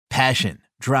Passion,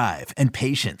 drive, and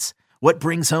patience. What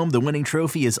brings home the winning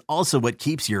trophy is also what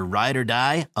keeps your ride or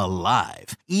die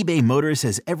alive. eBay Motors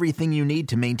has everything you need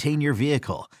to maintain your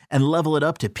vehicle and level it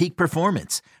up to peak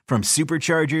performance, from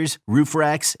superchargers, roof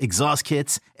racks, exhaust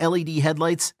kits, LED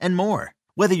headlights, and more.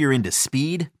 Whether you're into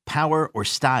speed, power, or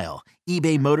style,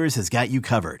 eBay Motors has got you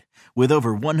covered. With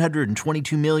over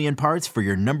 122 million parts for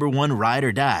your number one ride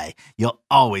or die, you'll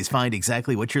always find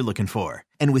exactly what you're looking for.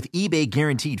 And with eBay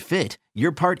Guaranteed Fit,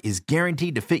 your part is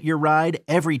guaranteed to fit your ride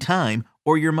every time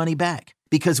or your money back.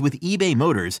 Because with eBay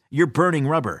Motors, you're burning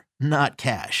rubber, not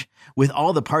cash. With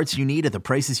all the parts you need at the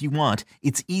prices you want,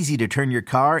 it's easy to turn your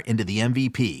car into the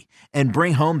MVP and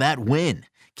bring home that win.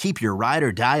 Keep your ride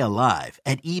or die alive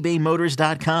at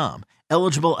ebaymotors.com.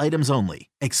 Eligible items only.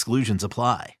 Exclusions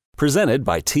apply. Presented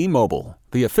by T-Mobile,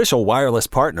 the official wireless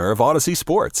partner of Odyssey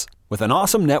Sports. With an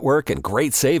awesome network and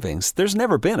great savings, there's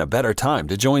never been a better time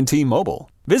to join T-Mobile.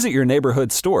 Visit your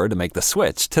neighborhood store to make the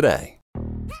switch today.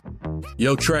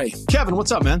 Yo, Trey. Kevin,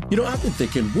 what's up, man? You know, I've been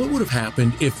thinking, what would have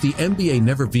happened if the NBA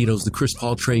never vetoes the Chris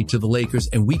Paul trade to the Lakers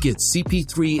and we get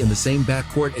CP3 in the same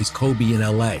backcourt as Kobe in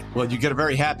LA? Well, you get a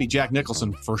very happy Jack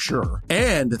Nicholson for sure.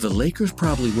 And the Lakers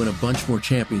probably win a bunch more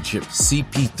championships.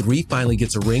 CP3 finally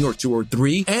gets a ring or two or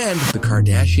three, and the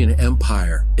Kardashian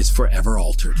empire is forever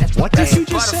altered. What did you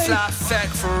just say?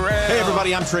 Hey,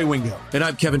 everybody, I'm Trey Wingo. And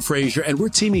I'm Kevin Frazier, and we're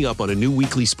teaming up on a new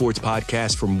weekly sports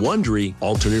podcast from Wondery,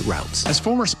 Alternate Routes. As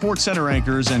former Sports Center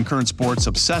anchors and current sports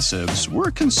obsessives, we're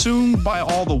consumed by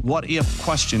all the what-if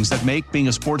questions that make being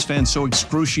a sports fan so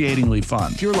excruciatingly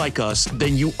fun. If you're like us,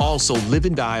 then you also live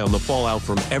and die on the fallout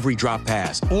from every drop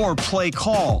pass. Or play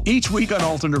call. Each week on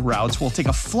Alternate Routes, we'll take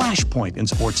a flashpoint in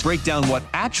sports, break down what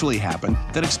actually happened,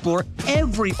 then explore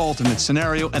every alternate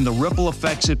scenario and the ripple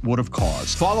effects it would have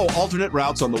caused. Follow Alternate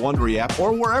Routes on the Wondery app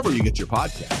or wherever you get your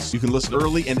podcasts. You can listen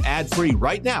early and ad-free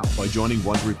right now by joining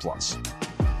Wondery Plus.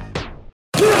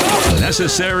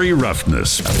 Necessary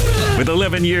Roughness with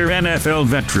 11-year NFL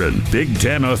veteran, Big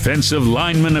Ten Offensive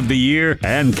Lineman of the Year,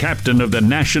 and captain of the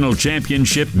national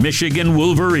championship Michigan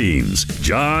Wolverines,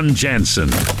 John Jansen.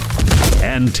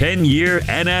 And 10-year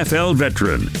NFL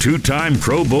veteran, two-time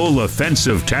Pro Bowl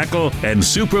offensive tackle, and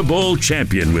Super Bowl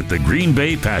champion with the Green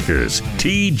Bay Packers,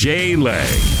 T.J. Lang.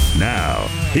 Now,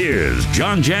 here's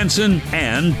John Jansen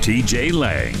and T.J.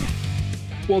 Lang.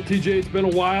 Well, TJ, it's been a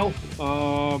while.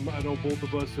 I know both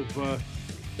of us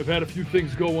have had a few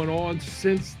things going on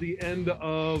since the end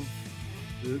of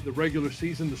the regular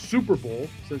season, the Super Bowl,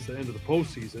 since the end of the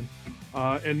postseason.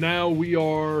 And now we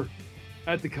are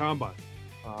at the Combine.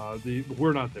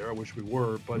 We're not there. I wish we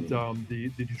were. But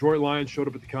the Detroit Lions showed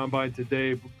up at the Combine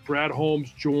today. Brad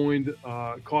Holmes joined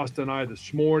Costa and I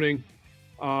this morning.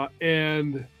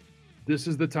 And this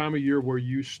is the time of year where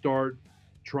you start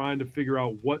trying to figure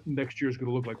out what next year is going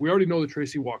to look like. We already know that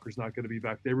Tracy Walker's not going to be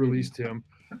back. They released him.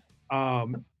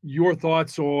 Your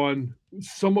thoughts on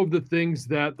some of the things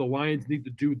that the Lions need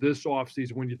to do this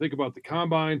offseason when you think about the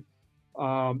Combine,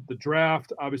 the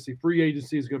draft, obviously free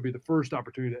agency is going to be the first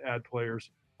opportunity to add players.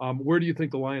 Where do you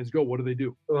think the Lions go? What do they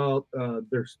do? Well,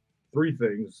 there's three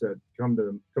things that come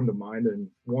to mind, and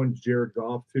one's Jared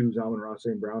Goff, two is Amon-Ra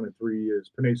St. Brown, and three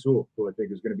is Penei Sewell, who I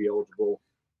think is going to be eligible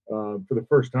for the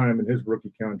first time in his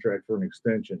rookie contract for an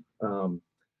extension.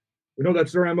 We know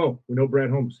that's their MO. We know Brad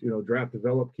Holmes, draft,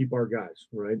 develop, keep our guys,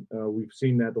 right? We've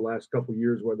seen that the last couple of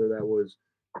years, whether that was,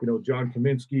 John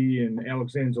Kaminsky and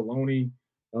Alex Anzalone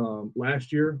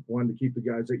last year, wanted to keep the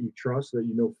guys that you trust,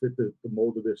 that fit the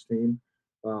mold of this team.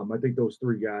 I think those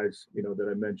three guys, that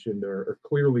I mentioned are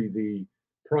clearly the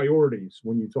priorities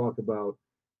when you talk about,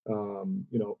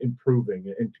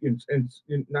 improving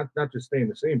and not just staying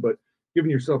the same, but giving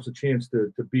yourselves a chance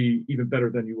to be even better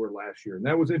than you were last year. And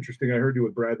that was interesting. I heard you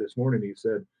with Brad this morning. He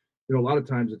said, a lot of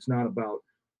times it's not about,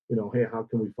 hey, how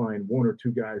can we find one or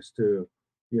two guys to,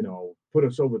 put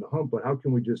us over the hump, but how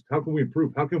can we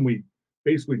improve? How can we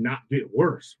basically not get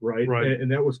worse, right? And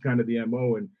that was kind of the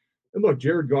MO. And look,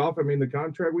 Jared Goff, the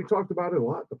contract, we talked about it a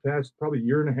lot the past probably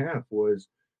year and a half was,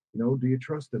 do you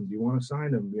trust him? Do you want to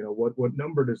sign him? What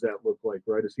number does that look like,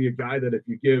 right? Is he a guy that if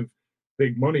you give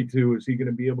big money to, is he going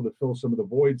to be able to fill some of the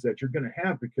voids that you're going to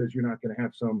have because you're not going to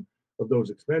have some of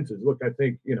those expenses? Look, I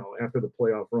think, after the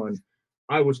playoff run,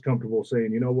 I was comfortable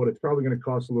saying, it's probably going to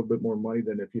cost a little bit more money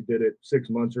than if you did it 6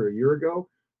 months or a year ago.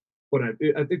 But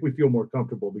I think we feel more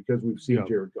comfortable because we've seen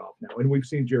Jared Goff now, and we've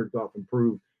seen Jared Goff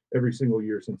improve every single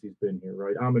year since he's been here,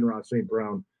 right? Amon-Ra St.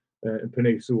 Brown and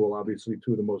Penei Sewell, obviously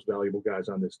two of the most valuable guys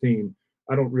on this team.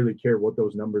 I don't really care what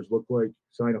those numbers look like.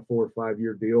 Sign a 4 or 5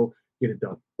 year deal, get it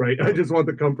done, right? I just want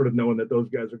the comfort of knowing that those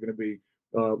guys are going to be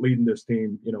leading this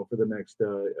team, for the next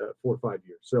 4 or 5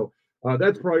 years. So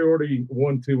That's priority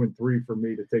 1, 2, and 3 for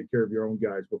me, to take care of your own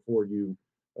guys before you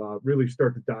really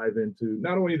start to dive into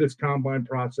not only this combine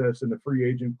process and the free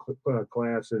agent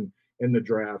class and the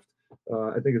draft.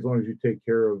 I think as long as you take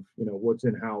care of what's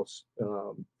in house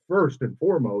first and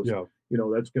foremost, Yeah.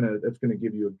 that's gonna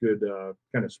give you a good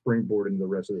kind of springboard into the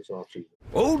rest of this offseason.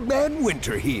 Old Man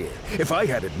Winter here. If I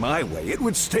had it my way, it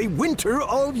would stay winter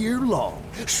all year long.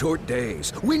 Short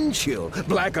days, wind chill,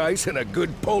 black ice, and a good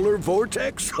polar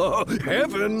vortex. Oh,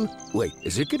 heaven! Wait,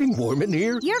 is it getting warm in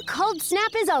here? Your cold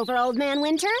snap is over, Old Man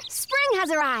Winter. Spring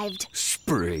has arrived.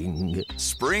 Spring.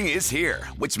 Spring is here,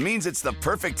 which means it's the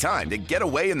perfect time to get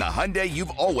away in the Hyundai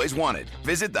you've always wanted.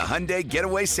 Visit the Hyundai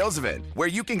Getaway Sales Event, where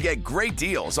you can get great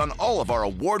deals on all of our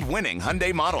award-winning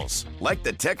Hyundai models, like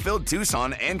the tech-filled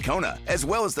Tucson and Kona, as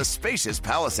well as the spacious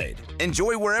Palisade.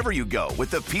 Enjoy wherever you go with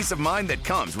the peace of mind that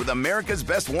comes with America's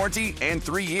best warranty and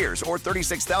 3 years or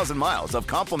 36,000 miles of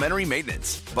complimentary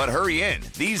maintenance. But hurry in,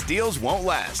 these deals won't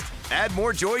last. Add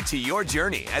more joy to your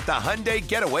journey at the Hyundai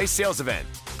Getaway Sales Event.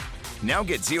 Now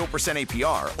get 0%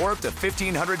 APR or up to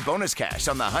 $1,500 bonus cash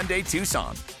on the Hyundai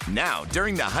Tucson. Now,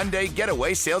 during the Hyundai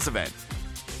Getaway Sales Event.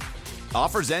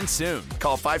 Offers end soon.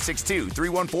 Call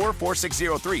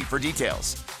 562-314-4603 for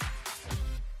details.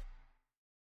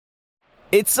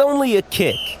 It's only a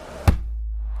kick,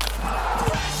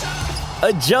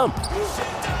 a jump,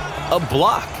 a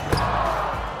block.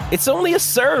 It's only a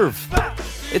serve.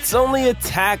 It's only a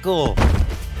tackle,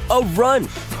 a run.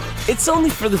 It's only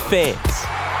for the fans.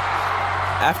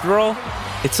 After all,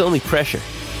 it's only pressure.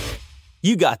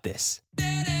 You got this.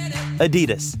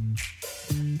 Adidas.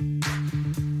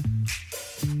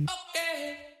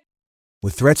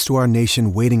 With threats to our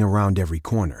nation waiting around every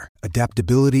corner,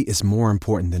 adaptability is more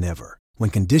important than ever. When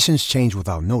conditions change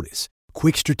without notice,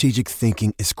 quick strategic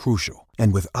thinking is crucial.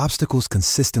 And with obstacles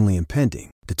consistently impending,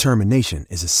 determination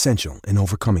is essential in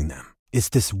overcoming them. It's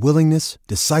this willingness,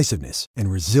 decisiveness,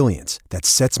 and resilience that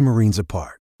sets Marines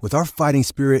apart. With our fighting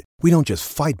spirit, we don't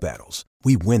just fight battles,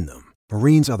 we win them.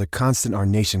 Marines are the constant our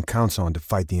nation counts on to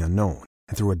fight the unknown.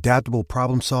 And through adaptable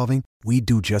problem solving, we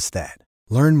do just that.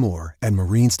 Learn more at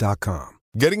marines.com.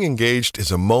 Getting engaged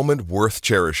is a moment worth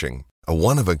cherishing. A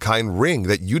one-of-a-kind ring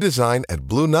that you design at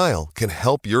Blue Nile can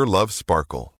help your love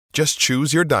sparkle. Just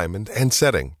choose your diamond and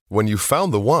setting. When you've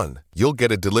found the one, you'll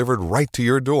get it delivered right to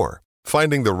your door.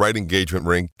 Finding the right engagement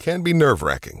ring can be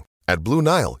nerve-wracking. At Blue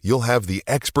Nile, you'll have the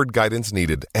expert guidance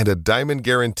needed and a diamond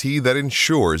guarantee that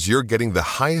ensures you're getting the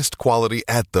highest quality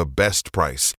at the best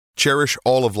price. Cherish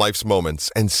all of life's moments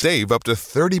and save up to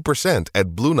 30% at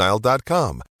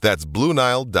BlueNile.com. That's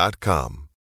BlueNile.com.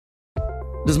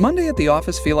 Does Monday at the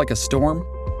office feel like a storm?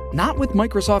 Not with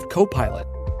Microsoft Copilot.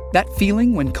 That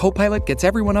feeling when Copilot gets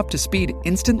everyone up to speed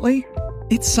instantly?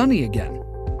 It's sunny again.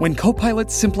 When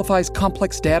Copilot simplifies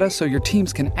complex data so your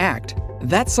teams can act,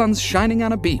 that sun's shining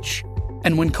on a beach.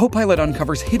 And when Copilot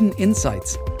uncovers hidden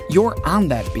insights, you're on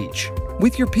that beach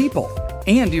with your people,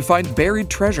 and you find buried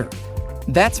treasure.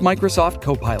 That's Microsoft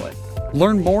Copilot.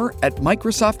 Learn more at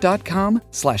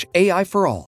Microsoft.com/AI for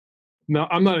all. Now,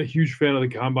 I'm not a huge fan of the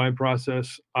combine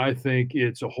process. I think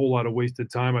it's a whole lot of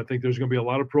wasted time. I think there's going to be a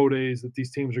lot of pro days that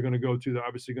these teams are going to go to. They're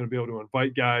obviously going to be able to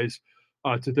invite guys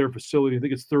to their facility. I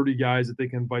think it's 30 guys that they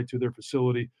can invite to their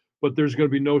facility. But there's going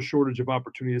to be no shortage of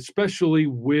opportunity, especially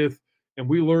with, and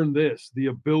we learned this, the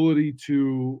ability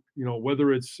to,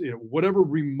 whether it's whatever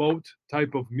remote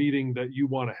type of meeting that you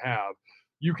want to have,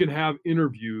 you can have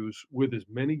interviews with as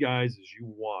many guys as you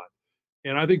want.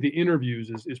 And I think the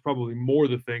interviews is probably more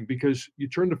the thing, because you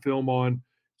turn the film on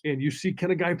and you see,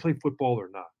 can a guy play football or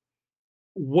not?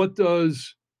 What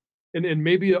does, and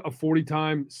maybe a 40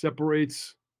 time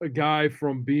separates a guy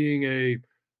from being a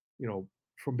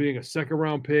second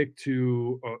round pick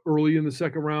to early in the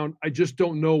second round. I just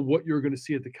don't know what you're going to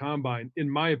see at the combine, in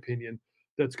my opinion,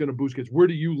 that's going to boost kids. Where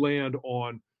do you land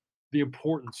on the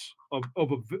importance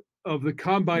of the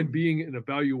combine being an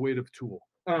evaluative tool?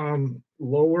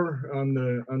 Lower on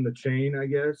the chain, I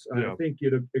guess. Yeah. I think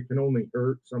it can only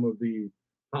hurt some of the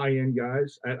high end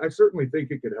guys. I certainly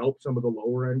think it could help some of the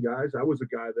lower end guys. I was a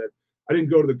guy that I didn't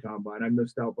go to the combine. I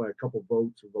missed out by a couple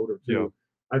votes, a vote or two. Yeah.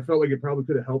 I felt like it probably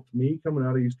could have helped me coming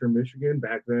out of Eastern Michigan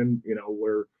back then,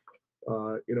 where,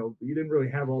 you didn't really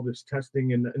have all this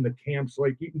testing in the camps.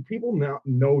 Like people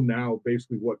know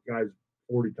basically what guys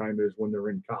 40 time is when they're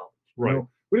in college. Right.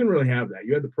 We didn't really have that.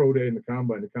 You had the pro day and the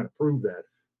combine to kind of prove that.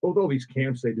 Both all these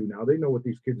camps they do now, they know what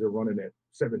these kids are running at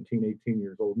 17, 18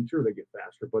 years old. I'm sure they get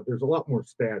faster, but there's a lot more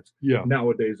stats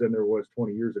nowadays than there was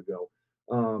 20 years ago.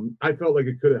 I felt like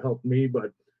it could have helped me,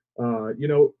 but I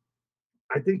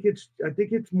think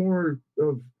it's more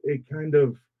of a kind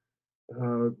of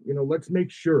let's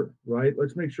make sure, right?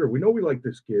 Let's make sure. We know we like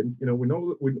this kid. We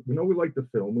know we like the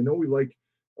film. We know we like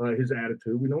his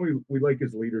attitude. We know we like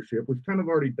his leadership. We've kind of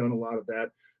already done a lot of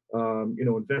that,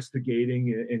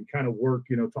 investigating and kind of work,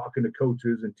 talking to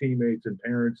coaches and teammates and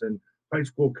parents and high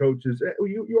school coaches.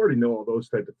 You already know all those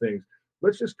type of things.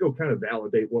 Let's just go kind of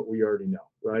validate what we already know,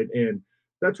 right? And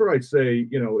that's where I'd say,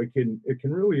 it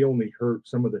can really only hurt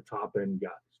some of the top end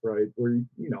guys, right? Where,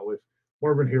 if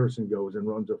Marvin Harrison goes and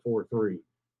runs a 4.3,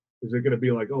 is it going to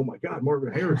be like, oh my God,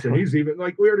 Marvin Harrison, he's even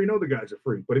like, we already know the guy's a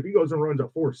freak. But if he goes and runs a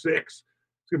 4.6, it's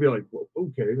going to be like, well,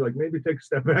 okay, like maybe take a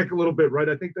step back a little bit, right?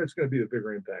 I think that's going to be the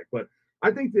bigger impact. But I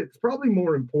think it's probably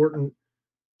more important,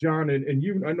 John, and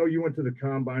you, I know you went to the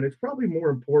combine. It's probably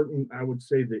more important, I would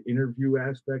say, the interview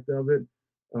aspect of it.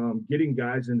 Getting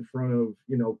guys in front of,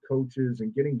 coaches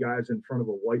and getting guys in front of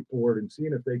a whiteboard and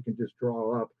seeing if they can just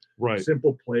draw up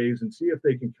simple plays and see if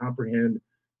they can comprehend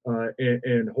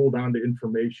and hold on to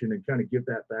information and kind of give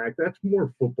that back. That's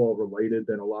more football related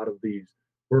than a lot of these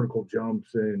vertical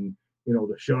jumps and,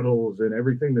 the shuttles and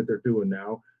everything that they're doing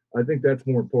now. I think that's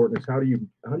more important is how do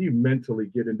you mentally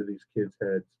get into these kids'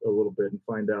 heads a little bit and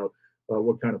find out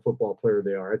what kind of football player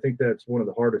they are. I think that's one of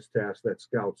the hardest tasks that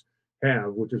scouts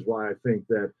have, which is why I think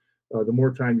that the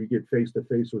more time you get face to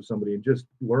face with somebody and just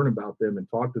learn about them and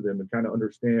talk to them and kind of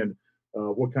understand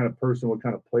what kind of person, what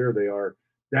kind of player they are,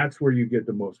 that's where you get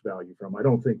the most value from. I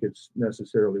don't think it's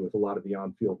necessarily with a lot of the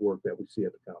on-field work that we see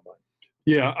at the combine.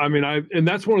 Yeah, I mean, and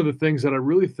that's one of the things that I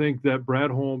really think that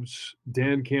Brad Holmes,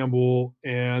 Dan Campbell,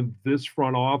 and this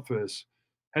front office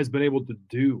has been able to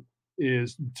do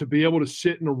is to be able to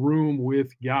sit in a room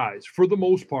with guys for the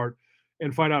most part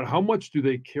and find out how much do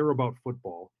they care about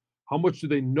football, how much do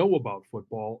they know about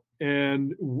football,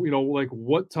 and like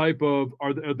what type of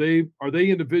are they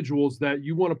individuals that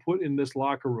you want to put in this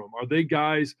locker room? Are they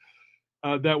guys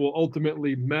that will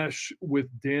ultimately mesh with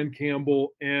Dan Campbell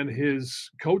and his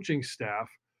coaching staff?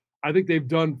 I think they've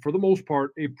done, for the most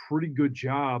part, a pretty good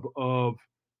job of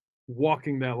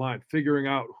walking that line, figuring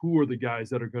out who are the guys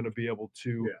that are going to be able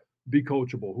to be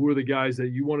coachable, who are the guys that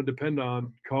you want to depend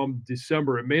on come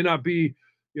December. It may not be,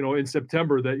 in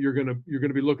September that you're going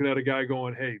to be looking at a guy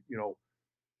going, hey,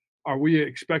 are we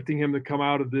expecting him to come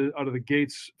out of the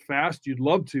gates fast? You'd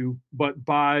love to, but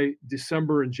by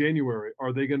December and January,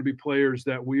 are they going to be players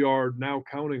that we are now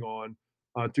counting on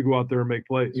to go out there and make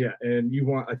plays? Yeah, and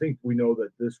I think we know that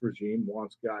this regime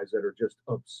wants guys that are just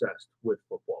obsessed with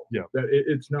football. Yeah, that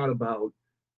it's not about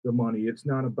the money, it's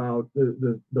not about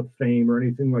the fame or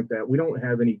anything like that. We don't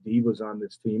have any divas on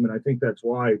this team, and I think that's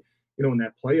why in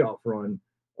that playoff run,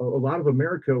 a lot of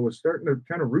America was starting to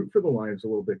kind of root for the Lions a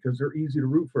little bit because they're easy to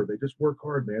root for. They just work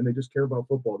hard, man. They just care about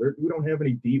football. We don't have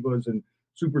any divas and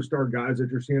superstar guys that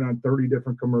you're seeing on 30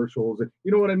 different commercials.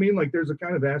 You know what I mean? Like there's a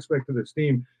kind of aspect of this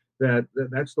team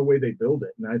that's the way they build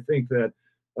it. And I think that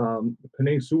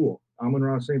Penei Sewell,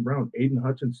 Amon-Ra St. Brown, Aiden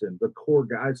Hutchinson, the core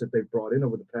guys that they've brought in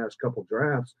over the past couple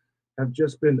drafts have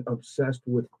just been obsessed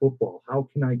with football. How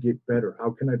can I get better? How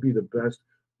can I be the best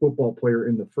football player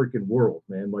in the freaking world,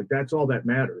 man? Like that's all that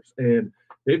matters. And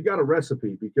they've got a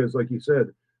recipe because, like you said,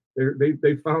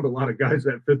 they found a lot of guys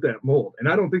that fit that mold. And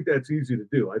I don't think that's easy to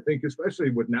do. I think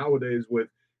especially with nowadays with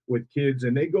kids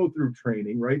and they go through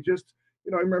training, right? Just,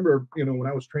 I remember, when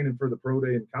I was training for the pro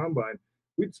day and combine,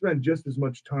 we'd spend just as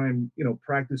much time,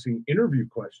 practicing interview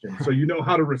questions. So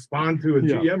how to respond to a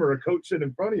GM or a coach sitting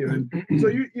in front of you. And so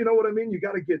you know what I mean? You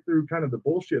got to get through kind of the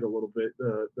bullshit a little bit,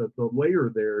 the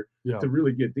layer there to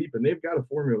really get deep. And they've got a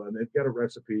formula and they've got a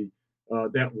recipe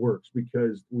that works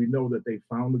because we know that they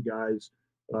found the guys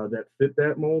that fit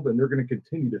that mold, and they're going to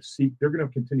continue to seek. They're going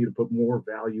to continue to put more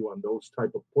value on those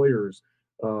type of players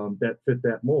that fit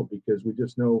that mold because we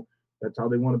just know that's how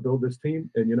they want to build this team.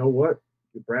 And you know what?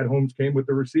 Brad Holmes came with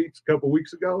the receipts a couple of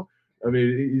weeks ago. I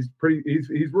mean,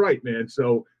 he's right, man.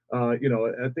 So, I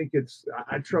think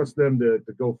I trust them to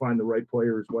go find the right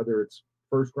players, whether it's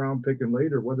first round pick and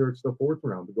late or whether it's the fourth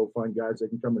round, to go find guys that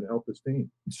can come and help this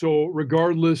team. So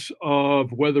regardless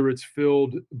of whether it's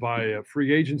filled by a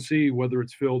free agency, whether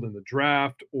it's filled in the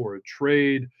draft or a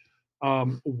trade,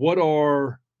 what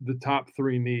are the top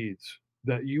three needs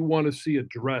that you want to see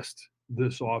addressed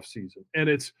this offseason? And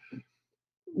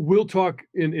we'll talk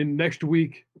in next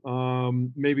week,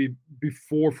 maybe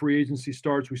before free agency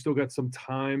starts. We still got some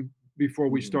time before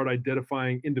we start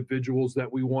identifying individuals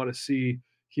that we want to see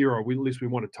here, or at least we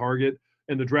want to target.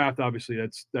 And the draft, obviously,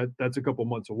 that's a couple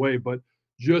months away. But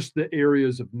just the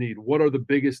areas of need. What are the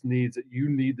biggest needs that you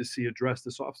need to see addressed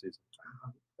this offseason?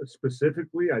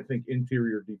 Specifically, I think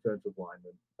interior defensive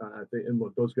linemen. And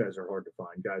look, those guys are hard to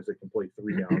find. Guys that can play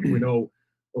three downs. We know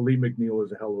Ali McNeil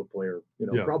is a hell of a player.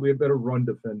 Probably a better run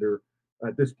defender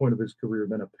at this point of his career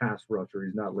than a pass rusher.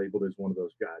 He's not labeled as one of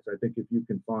those guys. I think if you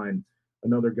can find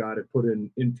another guy to put in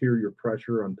interior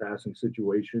pressure on passing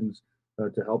situations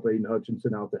to help Aiden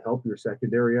Hutchinson out, to help your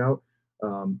secondary out,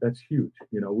 that's huge.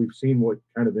 We've seen what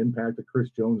kind of impact a Chris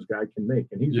Jones guy can make,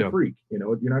 and he's a freak.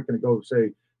 You're not going to go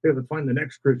say, hey, let's find the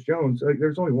next Chris Jones.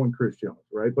 There's only one Chris Jones,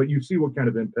 right? But you see what kind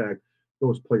of impact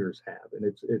those players have, and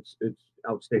it's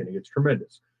outstanding. It's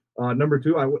tremendous. Number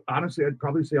two, I'd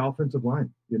probably say offensive line.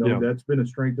 That's been a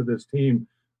strength of this team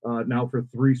now for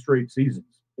 3 straight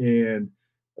seasons. And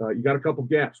you got a couple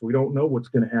gaps. We don't know what's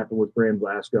going to happen with Graham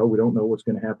Glasgow. We don't know what's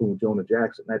going to happen with Jonah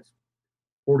Jackson. That's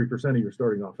 40% of your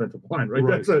starting offensive line, right?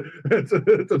 That's a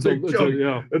big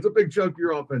chunk. That's a big chunk of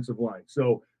your offensive line.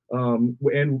 So,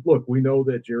 and look, we know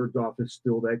that Jared Goff is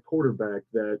still that quarterback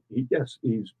that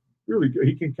he's really good.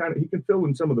 He can fill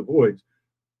in some of the voids,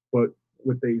 but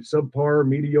with a subpar,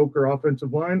 mediocre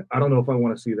offensive line, I don't know if I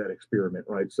want to see that experiment,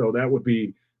 right? So that would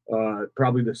be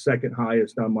probably the second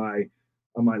highest on my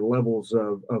levels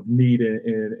of need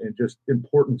and just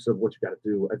importance of what you got to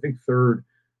do. I think third,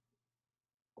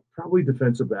 probably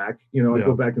defensive back. I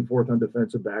go back and forth on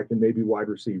defensive back and maybe wide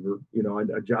receiver.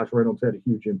 Josh Reynolds had a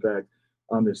huge impact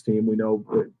on this team. We know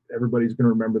that everybody's going to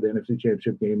remember the NFC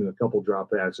Championship game and a couple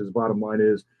drop passes. Bottom line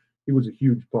is he was a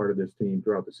huge part of this team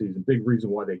throughout the season. Big reason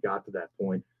why they got to that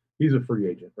point. He's a free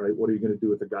agent, right? What are you going to do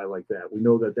with a guy like that? We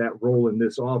know that role in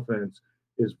this offense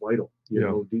is vital.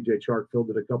 DJ Chark filled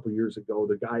it a couple years ago.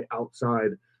 The guy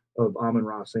outside of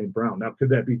Amon-Ra St. Brown. Now, could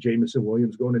that be Jamison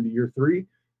Williams going into year 3?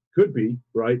 Could be,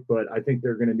 right? But I think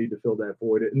they're going to need to fill that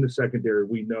void. In the secondary,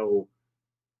 we know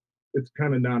it's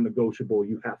kind of non-negotiable.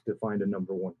 You have to find a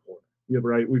number 1 corner. Yeah,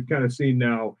 right. We've kind of seen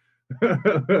now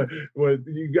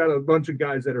you got a bunch of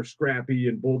guys that are scrappy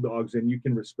and bulldogs and you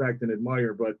can respect and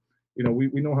admire, but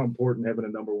we know how important having a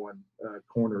number 1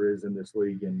 corner is in this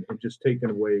league and just taking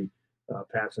away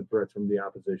passing threats from the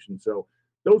opposition. So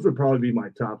those would probably be my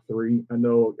top 3. I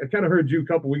know I kind of heard you a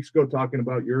couple weeks ago talking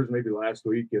about yours, maybe last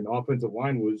week, and offensive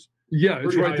line was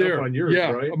it's right there on yours,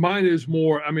 right? Mine is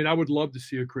more. I mean, I would love to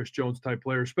see a Chris Jones type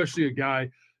player, especially a guy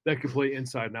that can play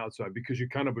inside and outside, because you're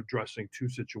kind of addressing 2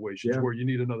 situations where you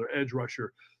need another edge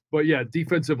rusher. But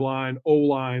defensive line,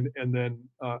 O-line, and then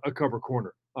a cover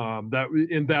corner. That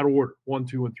in that order, 1,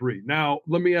 2, and 3. Now,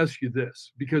 let me ask you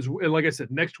this, because, like I said,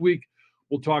 next week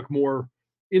we'll talk more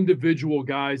individual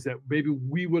guys that maybe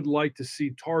we would like to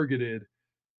see targeted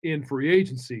in free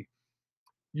agency.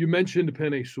 You mentioned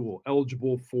Penei Sewell,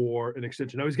 eligible for an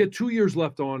extension. Now, he's got 2 years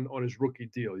left on his rookie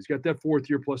deal. He's got that 4th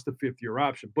year plus the 5th year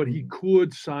option, but he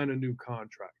could sign a new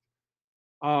contract.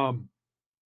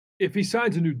 If he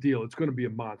signs a new deal, it's going to be a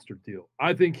monster deal.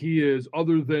 I think he is,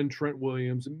 other than Trent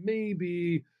Williams,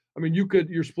 maybe,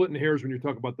 you're splitting hairs when you're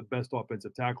talking about the best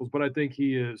offensive tackles, but I think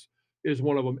he is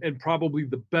one of them, and probably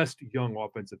the best young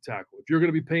offensive tackle. If you're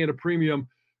going to be paying a premium,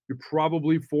 you're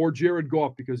probably for Jared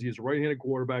Goff, because he is a right-handed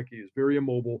quarterback. He is very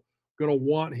immobile. Going to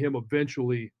want him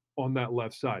eventually on that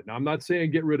left side. Now, I'm not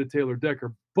saying get rid of Taylor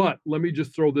Decker, but let me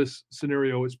just throw this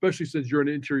scenario, especially since you're an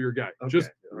interior guy. Okay, just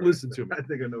listen to me. I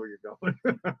think I know where you're going.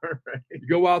 All right. You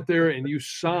go out there and you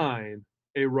sign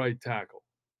a right tackle.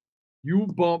 You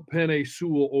bump Penei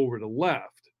Sewell over to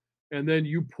left, and then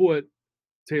you put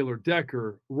Taylor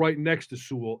Decker right next to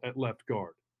Sewell at left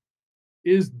guard.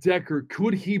 Is Decker,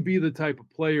 could he be the type of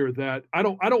player that I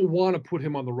don't want to put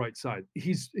him on the right side?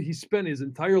 He's spent his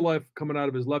entire life coming out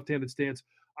of his left-handed stance.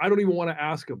 I don't even want to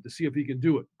ask him to see if he can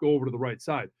do it, go over to the right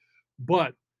side.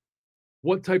 But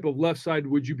what type of left side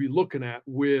would you be looking at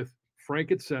with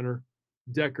Frank at center,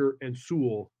 Decker, and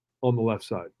Sewell on the left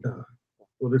side?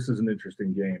 Well, this is an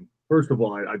interesting game. First of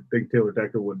all, I think Taylor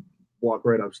Decker would walk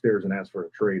right upstairs and ask for a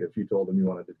trade if you told him you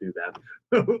wanted to do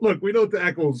that. Look, we know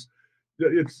tackles.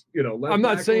 It's left I'm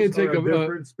not saying take a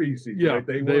different species. Yeah, right?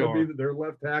 They want to be their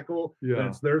left tackle. Yeah,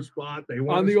 that's their spot. They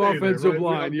want on to the stay offensive there,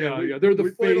 right? line. Yeah. They're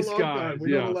the face guys.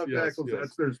 We know the left tackles.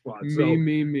 That's their spot.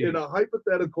 Me. In a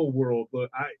hypothetical world,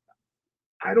 look,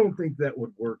 I don't think that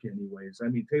would work anyways. I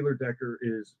mean, Taylor Decker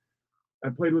is. I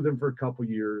played with him for a couple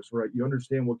years, right? You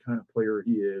understand what kind of player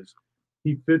he is.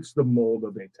 He fits the mold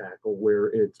of a tackle where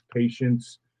it's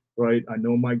patience. Right, I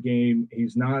know my game.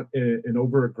 He's not an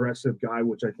over-aggressive guy,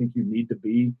 which I think you need to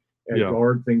be at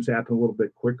guard. Things happen a little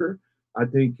bit quicker. I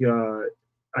think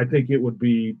it would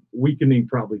be weakening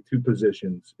probably 2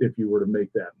 positions if you were to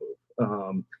make that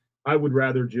move. I would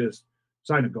rather just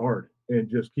sign a guard and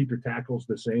just keep your tackles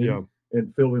the same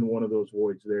and fill in one of those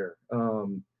voids there.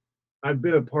 I've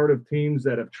been a part of teams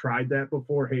that have tried that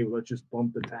before. Hey, let's just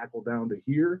bump the tackle down to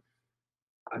here.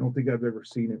 I don't think I've ever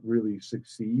seen it really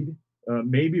succeed.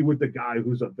 Maybe with the guy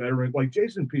who's a veteran, like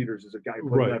Jason Peters is a guy who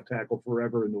played left tackle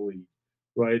forever in the league.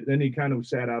 right? Then he kind of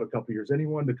sat out a couple years. Then he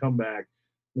wanted to come back.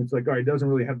 And it's like, all right, he doesn't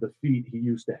really have the feet he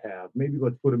used to have. Maybe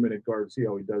let's put him in at guard, see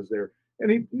how he does there.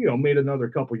 And he, made another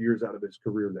couple years out of his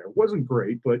career there. Wasn't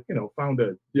great, but, found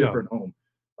a different home.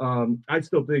 I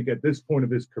still think at this point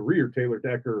of his career, Taylor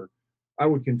Decker, I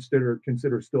would consider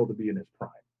still to be in his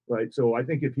prime, right? So I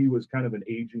think if he was kind of an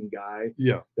aging guy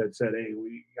that said, hey,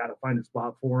 we got to find a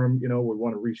spot for him, we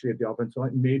want to reshape the offensive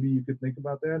line, maybe you could think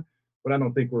about that. But I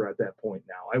don't think we're at that point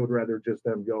now. I would rather just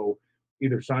them go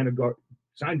either sign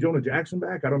Jonah Jackson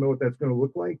back. I don't know what that's going to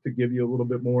look like to give you a little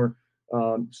bit more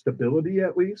stability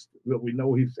at least. But we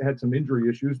know he's had some injury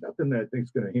issues, nothing that I think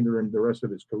is going to hinder him the rest of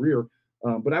his career.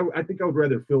 But I think I would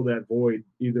rather fill that void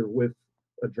either with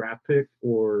a draft pick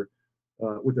or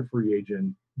with a free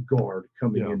agent guard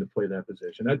coming in to play that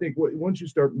position. I think once you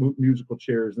start musical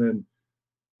chairs, then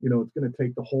it's going to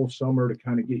take the whole summer to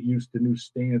kind of get used to new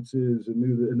stances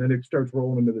and then it starts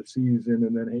rolling into the season.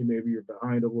 And then, hey, maybe you're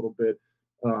behind a little bit.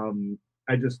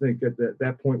 I just think at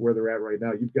that point where they're at right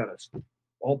now, you've got a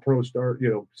all-pro start,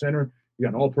 center, you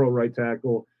got an all-pro right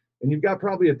tackle, and you've got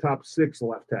probably a top 6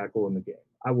 left tackle in the game.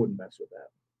 I wouldn't mess with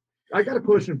that. I got a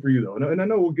question for you, though, and I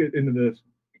know we'll get into this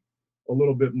a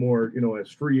little bit more,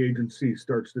 as free agency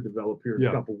starts to develop here in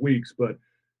a couple weeks, but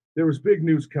there was big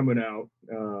news coming out,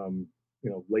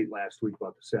 late last week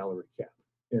about the salary cap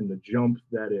and the jump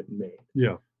that it made.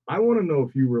 Yeah. I want to know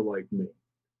if you were like me.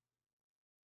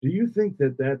 Do you think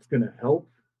that that's going to help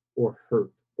or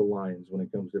hurt the Lions when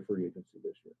it comes to free agency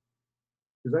this year?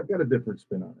 Because I've got a different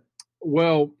spin on it.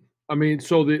 Well, I mean,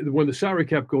 so when the salary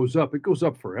cap goes up, it goes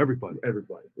up for everybody.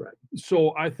 Everybody, right.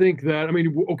 So I think that,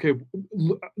 okay,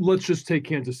 let's just take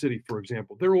Kansas City, for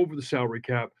example. They're over the salary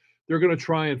cap. They're going to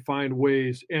try and find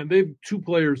ways, and they've 2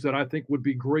 players that I think would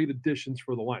be great additions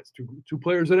for the Lions. Two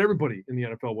players that everybody in the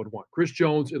NFL would want, Chris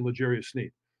Jones and L'Jarius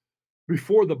Sneed.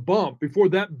 Before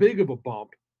that big of a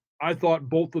bump, I thought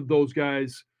both of those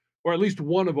guys, or at least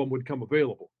one of them, would come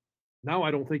available. Now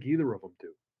I don't think either of them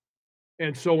do.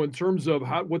 And so in terms of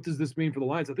what does this mean for the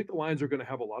Lions? I think the Lions are going to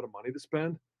have a lot of money to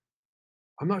spend.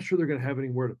 I'm not sure they're going to have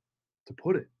anywhere to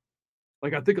put it.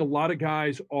 Like, I think a lot of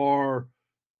guys are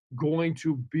going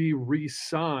to be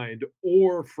re-signed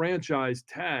or franchise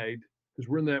tagged, because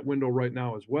we're in that window right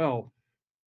now as well.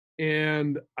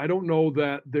 And I don't know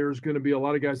that there's going to be a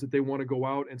lot of guys that they want to go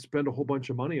out and spend a whole bunch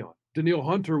of money on. Danielle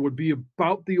Hunter would be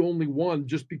about the only one,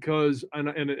 just because,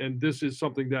 and this is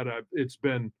something that it's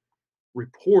been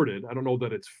reported. I don't know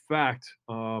that it's fact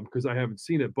because I haven't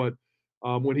seen it, but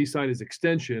when he signed his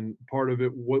extension, part of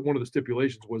it, one of the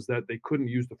stipulations was that they couldn't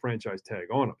use the franchise tag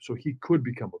on him, so he could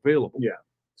become available. Yeah.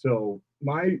 So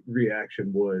my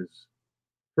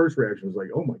first reaction was like,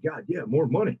 oh my God, yeah, more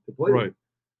money to play with.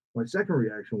 My second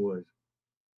reaction was,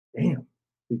 damn,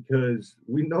 because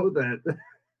we know that,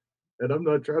 and I'm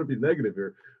not trying to be negative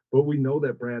here, but we know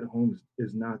that Brad Holmes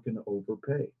is not going to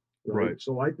overpay. Right.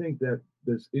 So I think that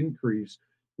this increase,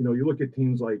 you look at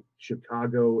teams like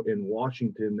Chicago and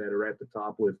Washington that are at the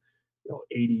top with,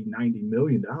 $80, $90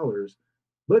 million.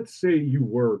 Let's say you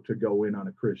were to go in on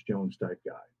a Chris Jones type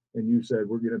guy and you said,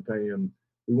 we're going to pay him.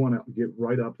 We want to get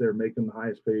right up there, make him the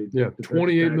highest paid. Yeah,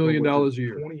 $28 million a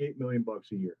year. $28 million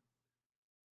a year.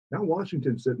 Now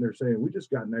Washington's sitting there saying, we just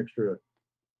got an extra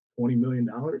 $20 million.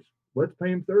 Let's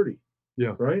pay him 30.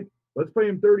 Yeah. Right? Let's pay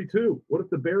him 32. What if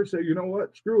the Bears say, you know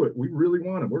what? Screw it. We really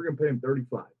want him. We're going to pay him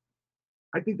 35.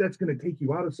 I think that's going to take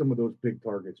you out of some of those big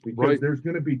targets because there's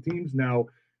going to be teams now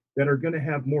that are going to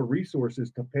have more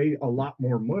resources to pay a lot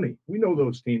more money. We know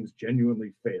those teams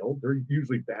genuinely fail. They're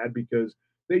usually bad because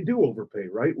they do overpay,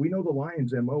 right? We know the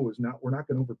Lions' MO is we're not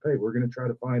going to overpay. We're going to try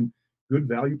to find good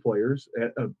value players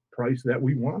at a price that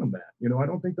we want them at. I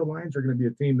don't think the Lions are going to be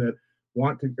a team that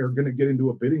are going to get into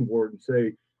a bidding war and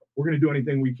say, we're going to do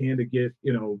anything we can to get,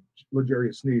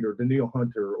 L'Jarius Sneed or Danielle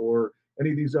Hunter or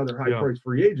any of these other high-priced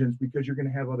free agents, because you're going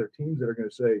to have other teams that are going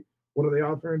to say, what are they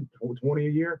offering? 20 a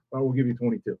year? Oh, we'll give you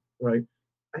 22, right?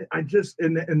 I just,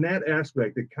 in that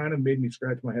aspect, it kind of made me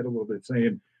scratch my head a little bit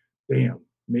saying, damn,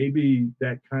 maybe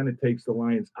that kind of takes the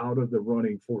Lions out of the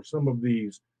running for some of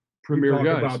these premier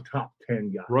guys. About top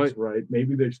 10 guys, right?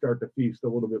 Maybe they start to feast a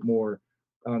little bit more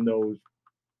on those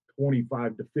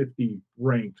 25 to 50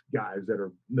 ranked guys that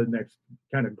are the next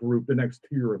kind of group, the next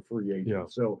tier of free agents. Yeah.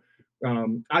 So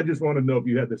I just want to know if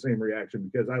you had the same reaction,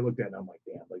 because I looked at it and I'm like,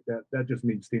 damn, like that just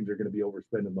means teams are going to be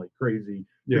overspending like crazy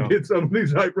to get some of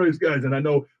these high-priced guys.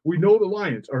 And we know the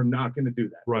Lions are not going to do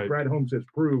that. Right. Brad Holmes has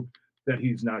proved that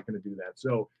he's not going to do that.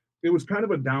 So it was kind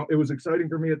of it was exciting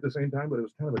for me at the same time, but it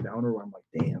was kind of a downer where I'm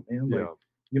like, damn, man,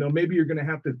 like, maybe you're going to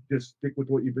have to just stick with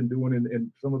what you've been doing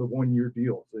in some of the 1-year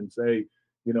deals and say,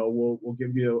 we'll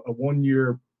give you a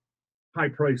 1-year high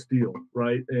price deal,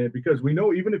 right? Because we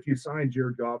know even if you sign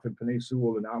Jared Goff and Penei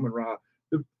Sewell and Amon-Ra,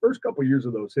 the first couple of years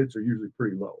of those hits are usually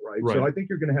pretty low, right? So I think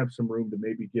you're going to have some room to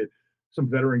maybe get some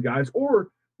veteran guys, or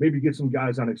maybe get some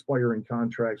guys on expiring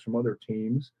contracts from other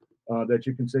teams that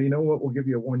you can say, you know what, we'll give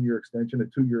you a 1-year extension,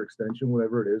 a 2-year extension,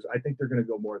 whatever it is. I think they're going to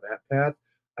go more that path.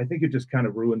 I think it just kind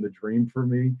of ruined the dream for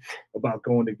me about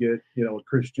going to get, a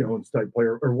Chris Jones type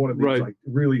player or one of these like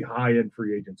really high end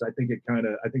free agents. I think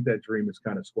that dream is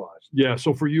kind of squashed. Yeah.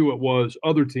 So for you, it was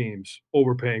other teams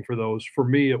overpaying for those. For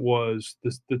me, it was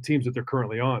the teams that they're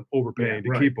currently on overpaying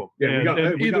to keep them. Yeah.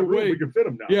 And either way, we can fit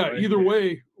them now. Yeah. Right? Either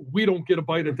way, we don't get a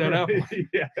bite at that apple.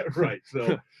 Yeah. Right.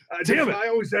 So I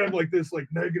always have like this like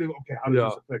negative. Okay. How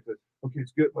does this affect it? Okay,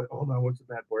 it's good, but hold on, what's the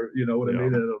bad part? You know what I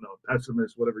mean? I don't know,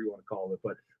 pessimist, whatever you want to call it,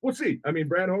 but we'll see. I mean,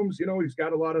 Brad Holmes, he's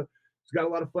got a lot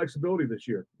of flexibility this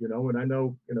year, and I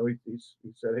know, he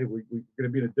said, hey, we're going to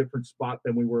be in a different spot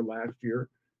than we were last year.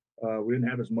 We didn't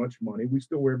have as much money. We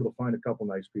still were able to find a couple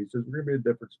nice pieces. We're going to be in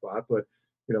a different spot, but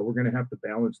we're going to have to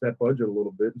balance that budget a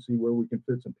little bit and see where we can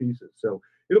fit some pieces. So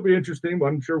it'll be interesting. But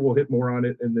I'm sure we'll hit more on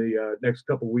it in the next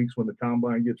couple of weeks when the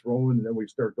combine gets rolling, and then we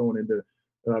start going into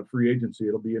free agency.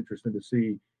 It'll be interesting to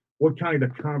see what kind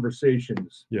of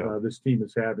conversations this team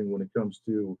is having when it comes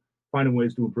to finding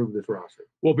ways to improve this roster.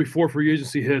 Well, before free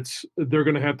agency hits, they're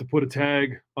going to have to put a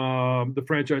tag, the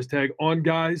franchise tag, on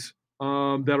guys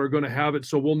that are going to have it.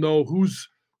 So we'll know who's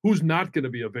not going to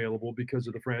be available because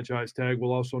of the franchise tag.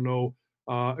 We'll also know,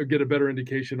 get a better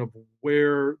indication of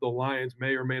where the Lions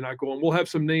may or may not go. And we'll have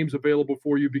some names available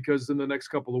for you because in the next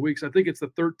couple of weeks, I think it's the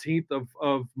 13th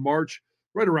of March,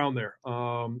 right around there,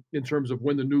 in terms of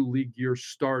when the new league year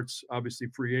starts. Obviously,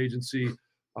 free agency,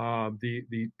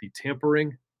 the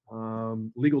tampering,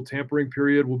 legal tampering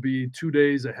period will be 2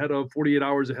 days ahead of, 48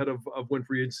 hours ahead of when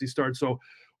free agency starts. So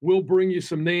we'll bring you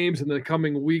some names in the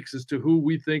coming weeks as to who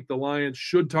we think the Lions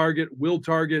should target, will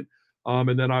target,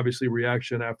 and then obviously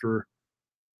reaction after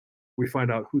we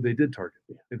find out who they did target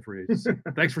in free agency.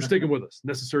 Thanks for sticking with us.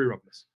 Necessary Roughness.